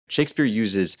Shakespeare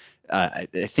uses, I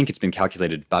think it's been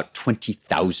calculated, about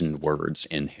 20,000 words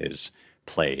in his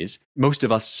plays. Most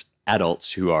of us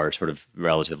adults who are sort of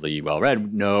relatively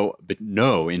well-read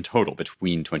know in total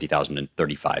between 20,000 and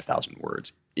 35,000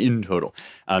 words in total.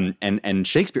 And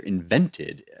Shakespeare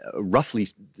invented roughly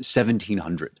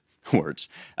 1,700 words,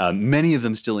 many of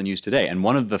them still in use today. And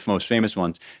one of the most famous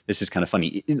ones, this is kind of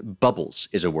funny, bubbles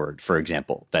is a word, for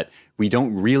example, that we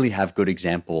don't really have good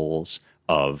examples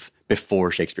of before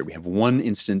Shakespeare. We have one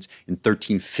instance in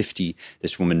 1350.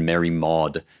 This woman, Mary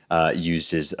Maud,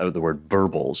 uses the word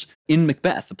burbles. In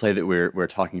Macbeth, the play that we're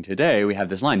talking today, we have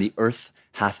this line, "The earth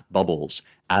hath bubbles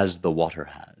as the water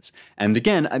has." And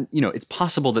again, it's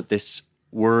possible that this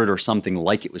word or something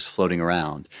like it was floating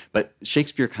around, but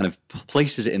Shakespeare kind of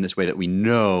places it in this way that we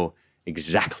know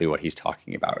exactly what he's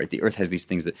talking about, right? The earth has these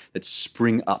things that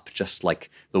spring up, just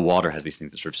like the water has these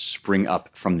things that sort of spring up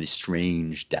from the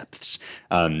strange depths.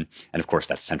 And of course,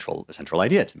 that's the central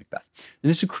idea to Macbeth. And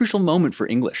this is a crucial moment for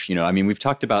English. We've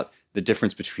talked about the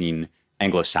difference between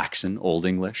Anglo-Saxon Old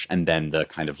English and then the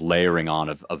kind of layering on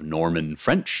of Norman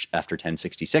French after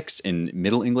 1066 in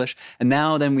Middle English. And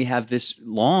now then we have this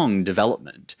long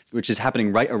development, which is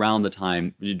happening right around the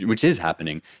time, which is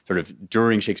happening sort of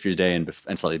during Shakespeare's day and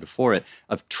slightly before it,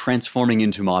 of transforming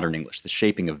into modern English, the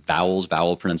shaping of vowels,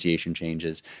 vowel pronunciation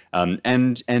changes.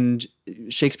 And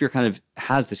Shakespeare kind of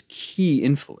has this key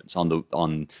influence on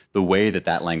the way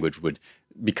that language would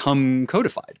become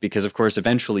codified, because of course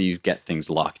eventually you get things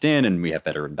locked in and we have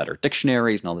better and better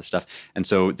dictionaries and all this stuff. And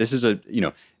so this is a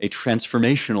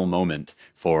transformational moment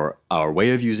for our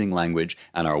way of using language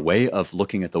and our way of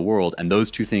looking at the world, and those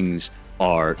two things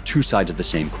are two sides of the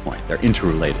same coin. They're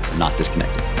interrelated, they're not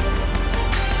disconnected.